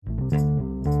Good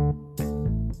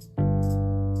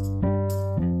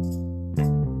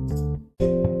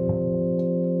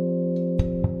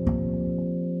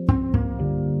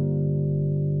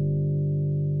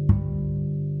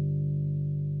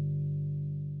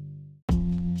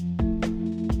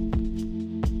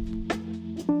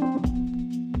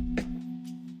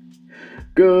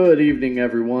evening,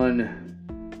 everyone.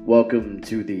 Welcome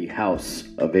to the House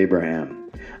of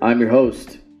Abraham. I'm your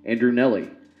host, Andrew Nelly.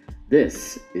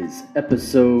 This is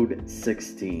episode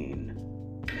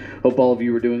 16. Hope all of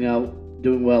you are doing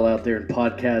well out there in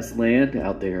podcast land,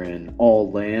 out there in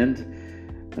all land.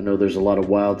 I know there's a lot of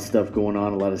wild stuff going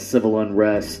on, a lot of civil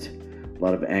unrest, a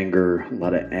lot of anger, a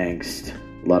lot of angst,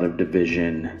 a lot of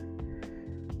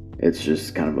division. It's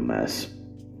just kind of a mess.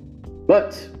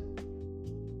 But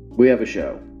we have a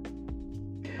show.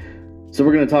 So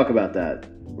we're going to talk about that.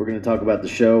 We're going to talk about the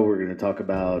show. We're going to talk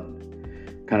about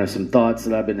kind of some thoughts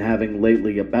that I've been having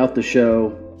lately about the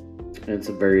show and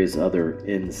some various other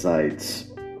insights.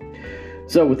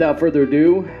 So without further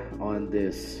ado, on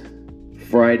this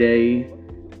Friday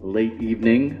late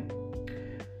evening,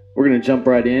 we're going to jump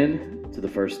right in to the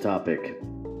first topic.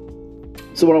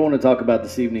 So what I want to talk about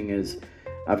this evening is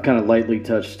I've kind of lightly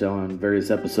touched on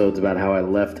various episodes about how I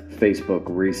left Facebook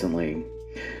recently.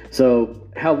 So,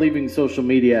 how leaving social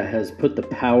media has put the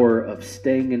power of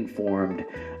staying informed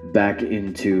back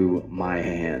into my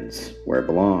hands, where it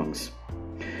belongs.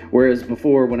 Whereas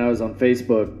before, when I was on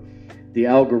Facebook, the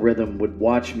algorithm would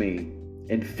watch me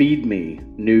and feed me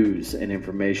news and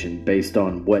information based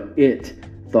on what it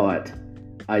thought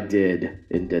I did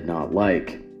and did not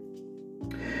like.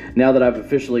 Now that I've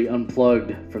officially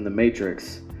unplugged from the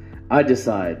Matrix, I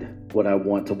decide what I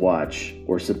want to watch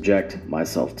or subject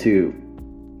myself to.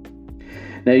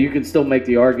 Now, you can still make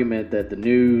the argument that the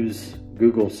news,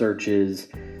 Google searches,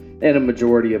 and a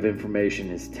majority of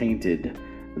information is tainted.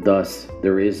 Thus,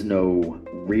 there is no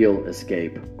real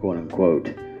escape, quote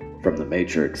unquote, from the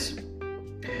Matrix.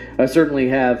 I certainly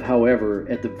have, however,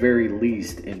 at the very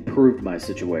least, improved my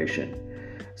situation.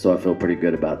 So I feel pretty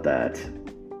good about that,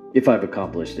 if I've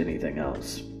accomplished anything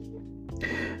else.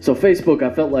 So Facebook,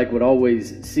 I felt like, would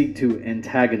always seek to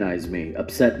antagonize me,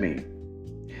 upset me.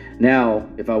 Now,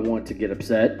 if I want to get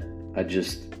upset, I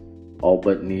just all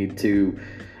but need to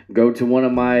go to one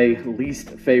of my least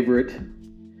favorite,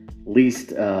 least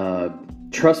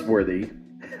trustworthy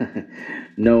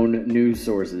known news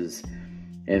sources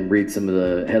and read some of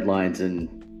the headlines,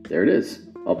 and there it is.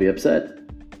 I'll be upset.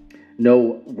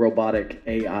 No robotic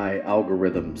AI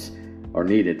algorithms are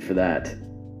needed for that.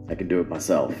 I can do it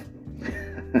myself.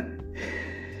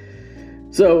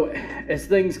 So, as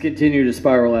things continue to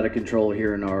spiral out of control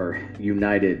here in our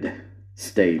United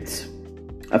States,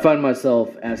 I find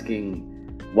myself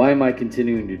asking, why am I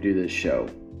continuing to do this show?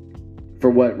 For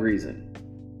what reason?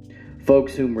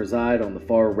 Folks whom reside on the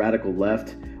far radical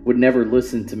left would never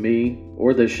listen to me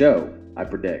or this show, I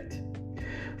predict.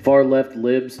 Far left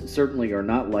libs certainly are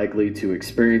not likely to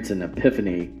experience an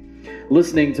epiphany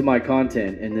listening to my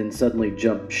content and then suddenly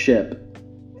jump ship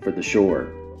for the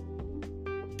shore.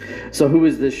 So who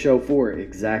is this show for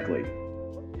exactly?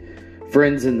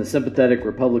 Friends in the sympathetic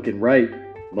Republican right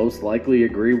most likely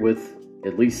agree with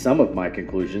at least some of my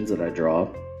conclusions that I draw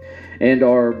and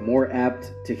are more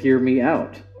apt to hear me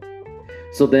out.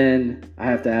 So then I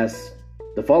have to ask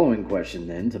the following question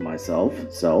then to myself,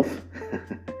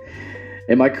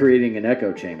 am I creating an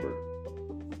echo chamber?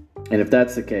 And if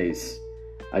that's the case,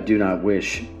 I do not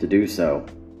wish to do so.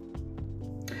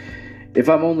 If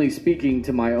I'm only speaking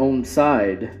to my own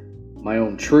side, my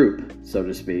own troop, so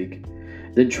to speak,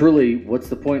 then truly, what's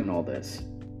the point in all this?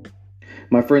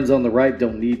 My friends on the right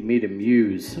don't need me to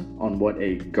muse on what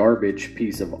a garbage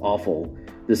piece of awful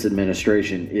this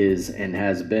administration is and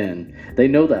has been. They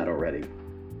know that already.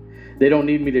 They don't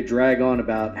need me to drag on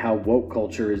about how woke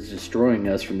culture is destroying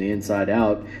us from the inside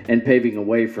out and paving a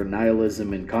way for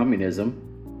nihilism and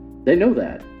communism. They know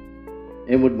that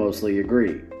and would mostly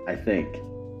agree, I think.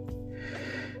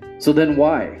 So then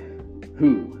why?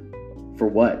 Who? For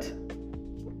what?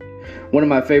 One of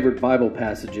my favorite Bible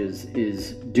passages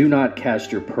is, "Do not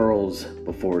cast your pearls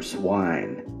before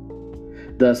swine."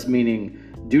 Thus meaning,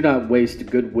 do not waste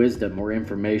good wisdom or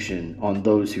information on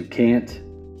those who can't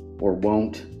or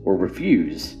won't or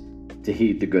refuse to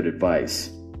heed the good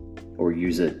advice or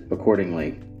use it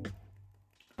accordingly.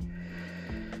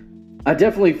 I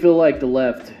definitely feel like the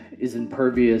left is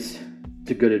impervious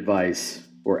to good advice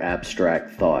or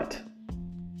abstract thought.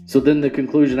 So then the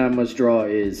conclusion I must draw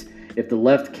is, if the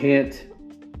left can't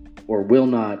or will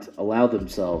not allow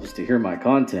themselves to hear my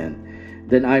content,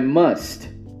 then I must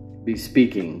be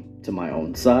speaking to my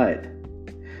own side.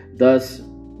 Thus,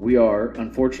 we are,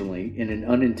 unfortunately, in an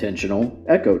unintentional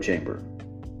echo chamber.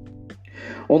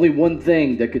 Only one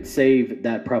thing that could save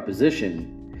that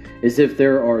proposition is if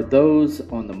there are those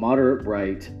on the moderate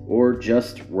right or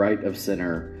just right of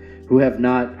center who have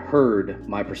not heard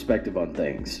my perspective on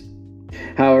things.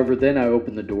 However, then I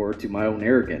open the door to my own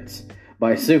arrogance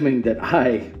by assuming that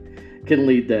I can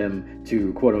lead them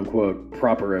to quote-unquote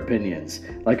proper opinions.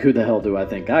 Like, who the hell do I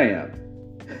think I am?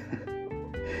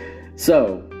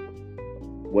 So,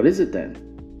 what is it then?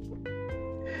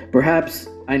 Perhaps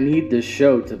I need this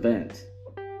show to vent,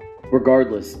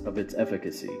 regardless of its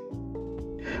efficacy.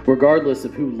 Regardless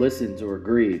of who listens or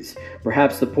agrees,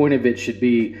 perhaps the point of it should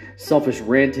be selfish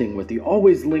ranting with the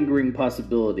always lingering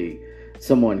possibility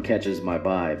someone catches my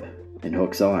vibe and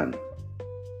hooks on.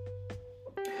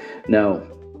 No,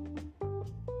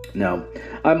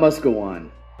 I must go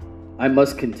on. I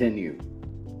must continue.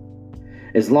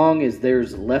 As long as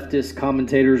there's leftist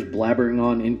commentators blabbering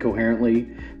on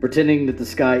incoherently, pretending that the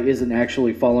sky isn't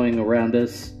actually following around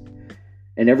us,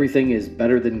 and everything is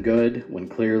better than good when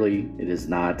clearly it is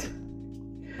not,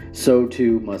 so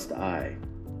too must I.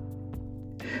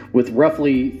 With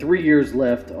roughly 3 years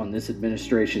left on this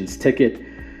administration's ticket,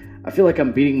 I feel like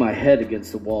I'm beating my head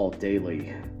against the wall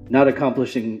daily, not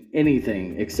accomplishing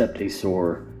anything except a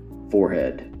sore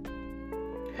forehead.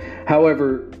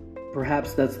 However,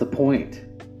 perhaps that's the point.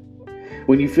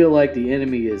 When you feel like the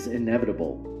enemy is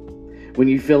inevitable, when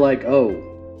you feel like, oh,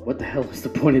 what the hell is the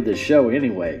point of this show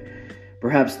anyway?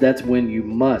 Perhaps that's when you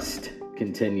must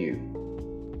continue.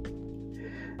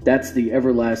 That's the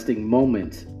everlasting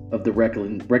moment of the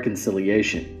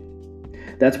reconciliation.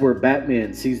 That's where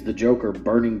Batman sees the Joker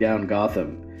burning down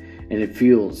Gotham, and it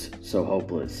feels so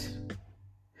hopeless.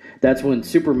 That's when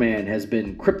Superman has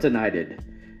been kryptonited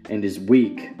and is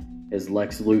weak as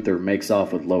Lex Luthor makes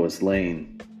off with Lois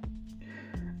Lane.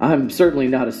 I'm certainly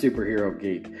not a superhero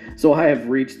geek, so I have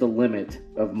reached the limit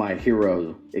of my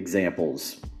hero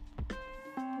examples.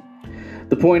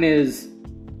 The point is,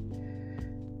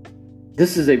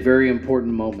 this is a very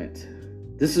important moment.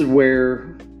 This is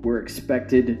where we're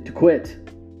expected to quit,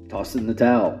 toss in the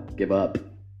towel, give up.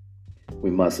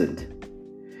 We mustn't.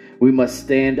 We must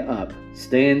stand up,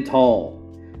 stand tall,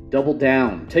 double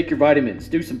down, take your vitamins,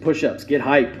 do some push-ups, get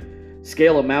hype,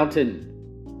 scale a mountain.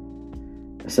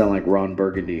 I sound like Ron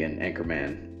Burgundy in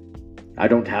Anchorman. I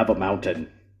don't have a mountain.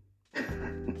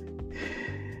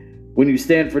 When you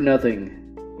stand for nothing,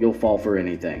 you'll fall for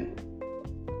anything.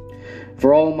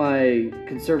 For all my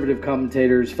conservative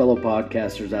commentators, fellow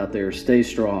podcasters out there, stay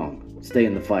strong, stay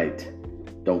in the fight,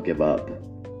 don't give up.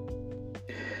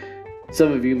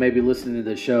 Some of you may be listening to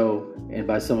this show, and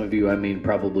by some of you, I mean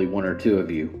probably one or two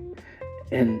of you,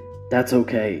 and that's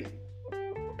okay.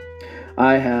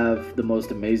 I have the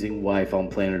most amazing wife on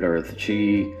planet Earth.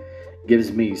 She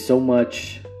gives me so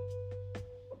much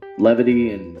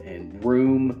levity and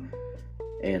room,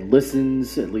 and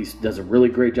listens, at least does a really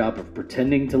great job of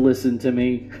pretending to listen to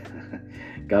me.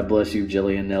 God bless you,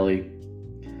 Jillian Nelly.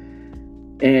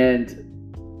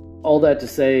 And all that to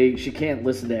say, she can't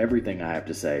listen to everything I have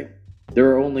to say. There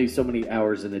are only so many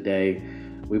hours in a day.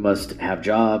 We must have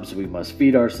jobs, we must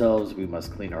feed ourselves, we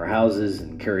must clean our houses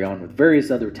and carry on with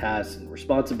various other tasks and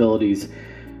responsibilities.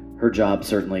 Her job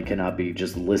certainly cannot be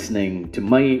just listening to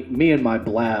me and my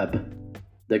blab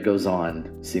that goes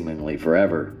on seemingly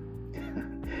forever.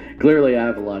 Clearly, I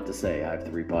have a lot to say. I have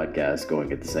 3 podcasts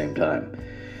going at the same time.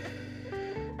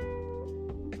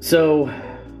 So,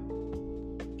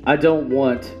 I don't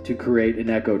want to create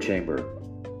an echo chamber.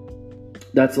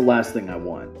 That's the last thing I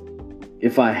want.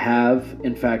 If I have,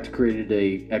 in fact, created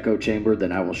an echo chamber,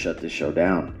 then I will shut this show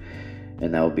down.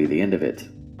 And that will be the end of it.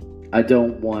 I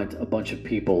don't want a bunch of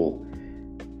people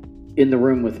in the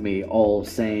room with me all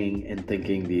saying and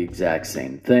thinking the exact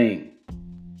same thing.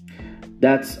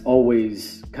 That's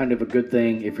always kind of a good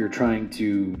thing if you're trying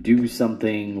to do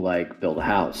something like build a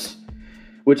house.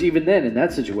 Which even then, in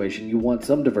that situation, you want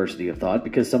some diversity of thought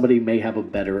because somebody may have a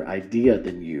better idea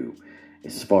than you.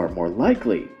 It's far more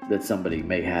likely that somebody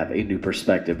may have a new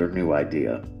perspective or new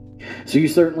idea. So you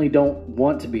certainly don't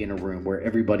want to be in a room where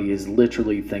everybody is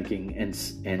literally thinking and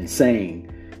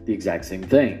saying the exact same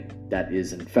thing. That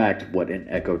is, in fact, what an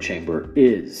echo chamber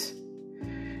is.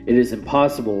 It is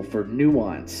impossible for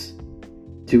nuance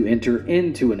to enter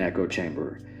into an echo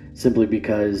chamber simply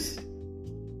because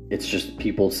it's just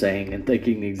people saying and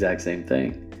thinking the exact same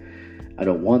thing. I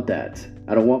don't want that.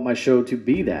 I don't want my show to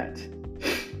be that.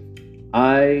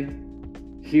 I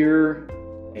hear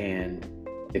and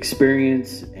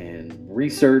experience and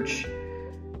research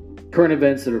current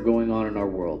events that are going on in our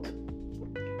world.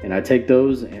 And I take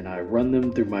those and I run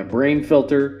them through my brain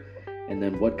filter and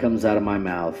then what comes out of my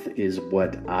mouth is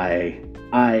what I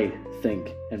think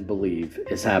and believe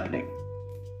is happening.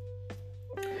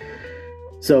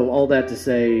 So all that to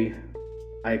say,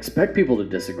 I expect people to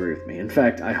disagree with me. In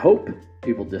fact, I hope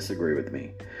people disagree with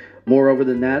me. Moreover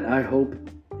than that, I hope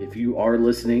if you are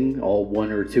listening, all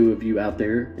one or two of you out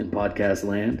there in podcast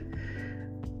land,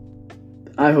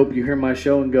 I hope you hear my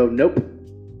show and go, nope,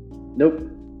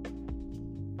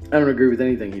 I don't agree with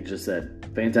anything he just said.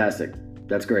 Fantastic.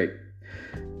 That's great.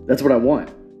 That's what I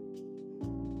want.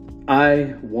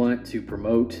 I want to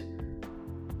promote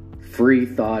free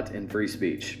thought and free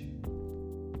speech.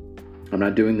 I'm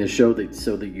not doing this show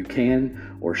so that you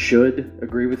can or should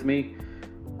agree with me.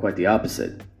 Quite the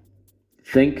opposite.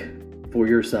 Think for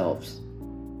yourselves.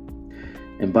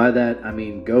 And by that, I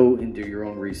mean go and do your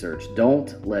own research.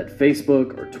 Don't let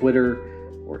Facebook or Twitter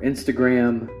or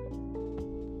Instagram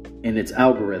and its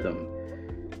algorithm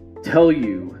tell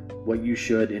you what you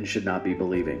should and should not be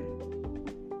believing.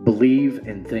 Believe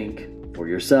and think for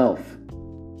yourself.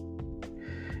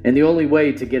 And the only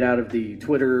way to get out of the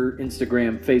Twitter,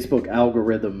 Instagram, Facebook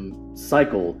algorithm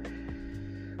cycle,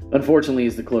 unfortunately,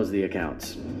 is to close the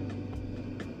accounts.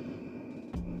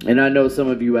 And I know some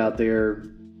of you out there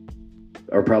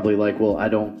are probably like, well,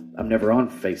 I'm never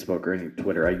on Facebook or any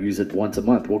Twitter. I use it once a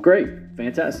month. Well, great.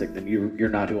 Fantastic. Then you're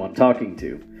not who I'm talking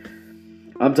to.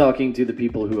 I'm talking to the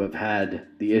people who have had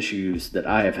the issues that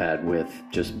I have had with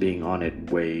just being on it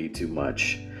way too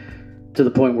much. To the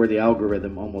point where the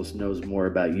algorithm almost knows more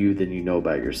about you than you know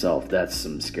about yourself. That's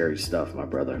some scary stuff, my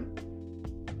brother.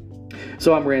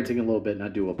 So I'm ranting a little bit and I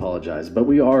do apologize. But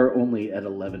we are only at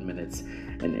 11 minutes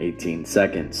and 18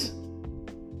 seconds.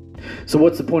 So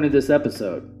what's the point of this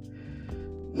episode?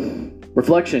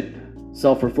 Reflection.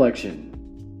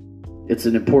 Self-reflection. It's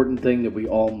an important thing that we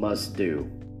all must do.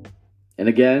 And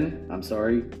again, I'm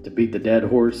sorry to beat the dead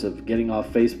horse of getting off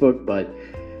Facebook, but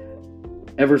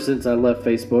ever since I left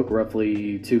Facebook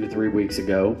roughly 2 to 3 weeks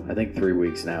ago, I think 3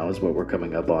 weeks now is what we're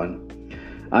coming up on,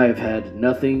 I have had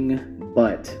nothing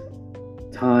but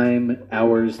time,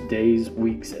 hours, days,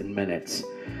 weeks, and minutes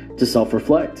to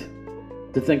self-reflect,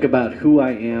 to think about who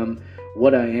I am,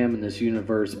 what I am in this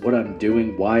universe, what I'm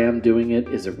doing, why I'm doing it.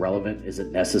 Is it relevant? Is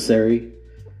it necessary?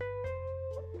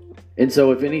 And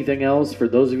so if anything else, for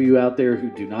those of you out there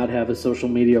who do not have a social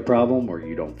media problem or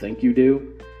you don't think you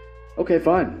do, okay,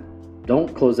 fine.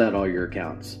 Don't close out all your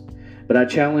accounts. But I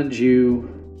challenge you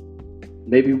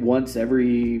maybe once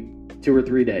every 2 or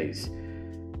 3 days.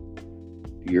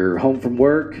 You're home from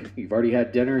work, you've already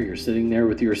had dinner, you're sitting there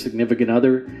with your significant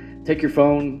other. Take your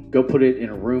phone, go put it in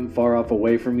a room far off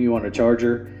away from you on a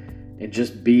charger, and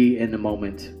just be in the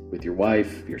moment with your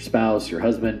wife, your spouse, your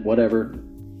husband, whatever,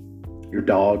 your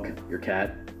dog, your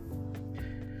cat,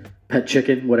 pet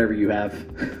chicken, whatever you have.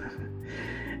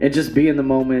 And just be in the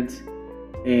moment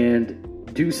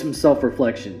and do some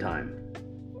self-reflection time.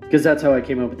 Because that's how I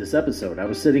came up with this episode. I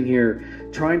was sitting here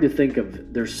trying to think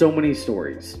of, there's so many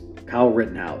stories. Kyle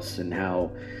Rittenhouse and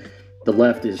how the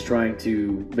left is trying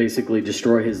to basically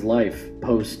destroy his life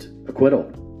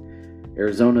post-acquittal.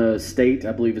 Arizona State,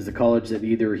 I believe, is the college that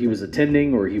either he was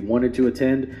attending or he wanted to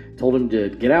attend, told him to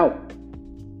get out.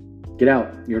 Get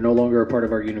out. You're no longer a part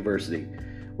of our university.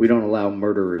 We don't allow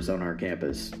murderers on our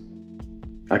campus.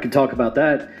 I could talk about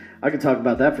that. I could talk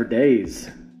about that for days,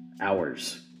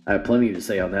 hours. I have plenty to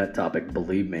say on that topic,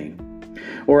 believe me.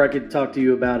 Or I could talk to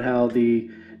you about how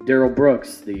the Darrell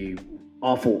Brooks, the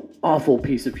awful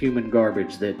piece of human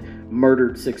garbage that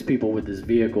murdered 6 people with his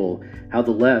vehicle, how the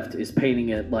left is painting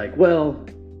it like, well,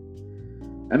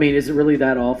 I mean, is it really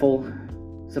that awful?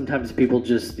 Sometimes people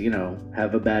just,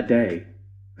 have a bad day.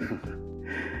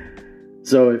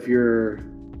 So if you're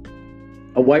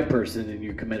a white person and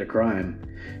you commit a crime,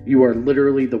 you are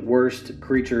literally the worst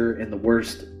creature and the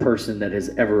worst person that has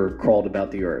ever crawled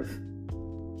about the earth.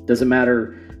 Doesn't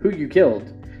matter who you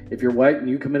killed. If you're white and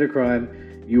you commit a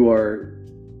crime, you are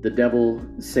the devil,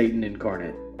 Satan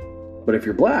incarnate. But if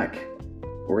you're black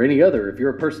or any other, if you're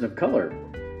a person of color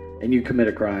and you commit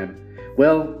a crime,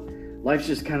 well, life's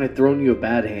just kind of thrown you a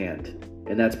bad hand.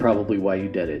 And that's probably why you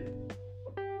did it.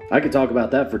 I could talk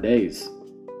about that for days.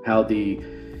 How the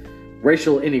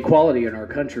racial inequality in our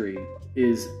country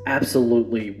is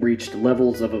absolutely reached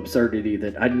levels of absurdity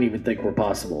that I didn't even think were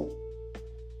possible.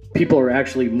 People are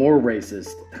actually more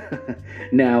racist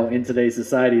now in today's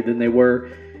society than they were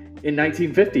in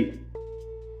 1950,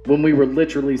 when we were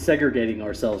literally segregating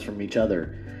ourselves from each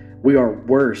other. We are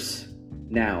worse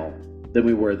now than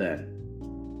we were then.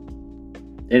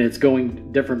 And it's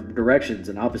going different directions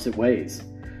and opposite ways.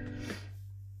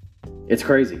 It's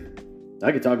crazy.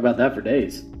 I could talk about that for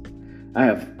days. I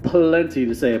have plenty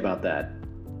to say about that.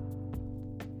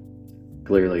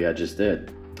 Clearly, I just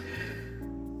did.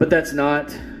 But that's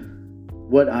not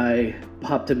what I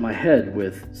popped in my head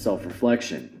with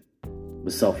self-reflection.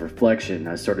 With self-reflection,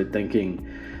 I started thinking,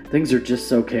 things are just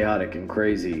so chaotic and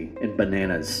crazy and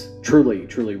bananas. Truly,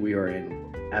 we are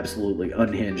in absolutely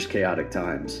unhinged, chaotic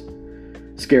times.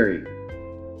 Scary.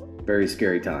 Very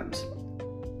scary times.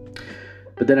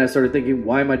 But then I started thinking,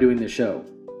 why am I doing this show?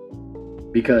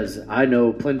 Because I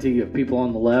know plenty of people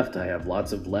on the left. I have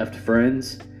lots of left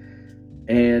friends.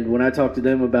 And when I talk to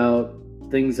them about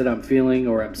things that I'm feeling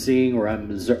or I'm seeing or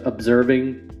I'm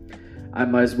observing, I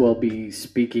might as well be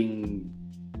speaking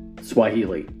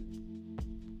Swahili.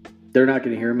 They're not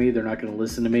going to hear me. They're not going to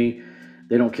listen to me.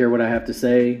 They don't care what I have to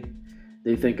say.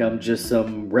 They think I'm just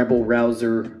some rebel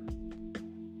rouser,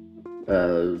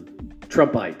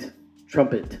 trumpet.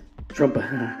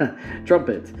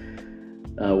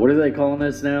 What are they calling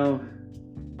us now?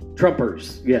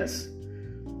 Trumpers, yes.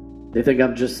 They think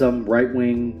I'm just some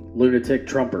right-wing lunatic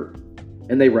trumper.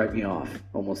 And they write me off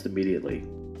almost immediately.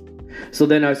 So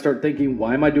then I start thinking,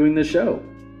 why am I doing this show?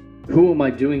 Who am I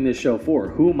doing this show for?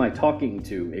 Who am I talking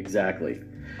to exactly?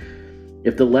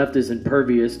 If the left is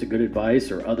impervious to good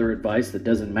advice or other advice that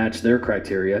doesn't match their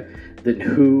criteria, then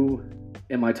who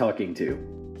am I talking to?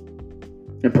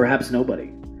 And perhaps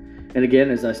nobody. And again,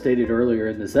 as I stated earlier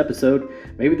in this episode,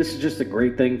 maybe this is just a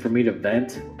great thing for me to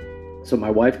vent so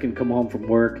my wife can come home from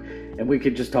work and we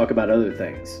can just talk about other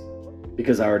things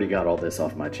because I already got all this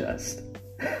off my chest.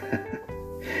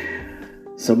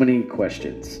 So many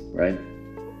questions, right?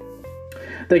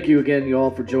 Thank you again,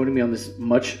 y'all, for joining me on this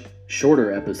much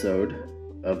shorter episode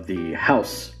of the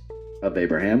House of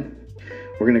Abraham.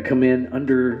 We're going to come in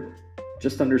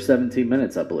just under 17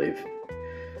 minutes, I believe.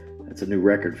 That's a new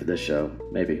record for this show.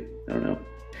 Maybe. I don't know.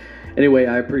 Anyway,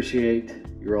 I appreciate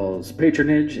your all's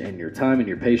patronage and your time and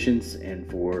your patience, and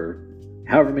for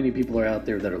however many people are out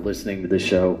there that are listening to this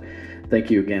show.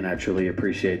 Thank you again. I truly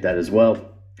appreciate that as well.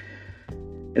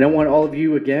 And I want all of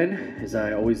you again, as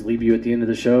I always leave you at the end of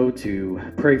the show, to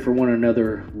pray for one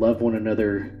another, love one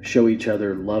another, show each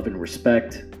other love and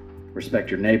respect.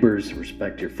 Respect your neighbors,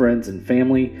 respect your friends and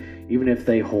family, even if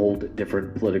they hold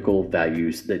different political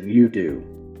values than you do.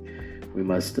 We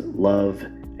must love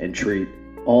and treat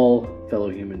all fellow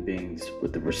human beings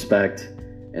with the respect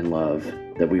and love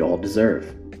that we all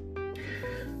deserve.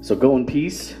 So go in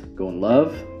peace, go in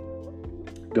love,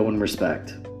 go in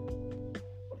respect.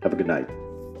 Have a good night.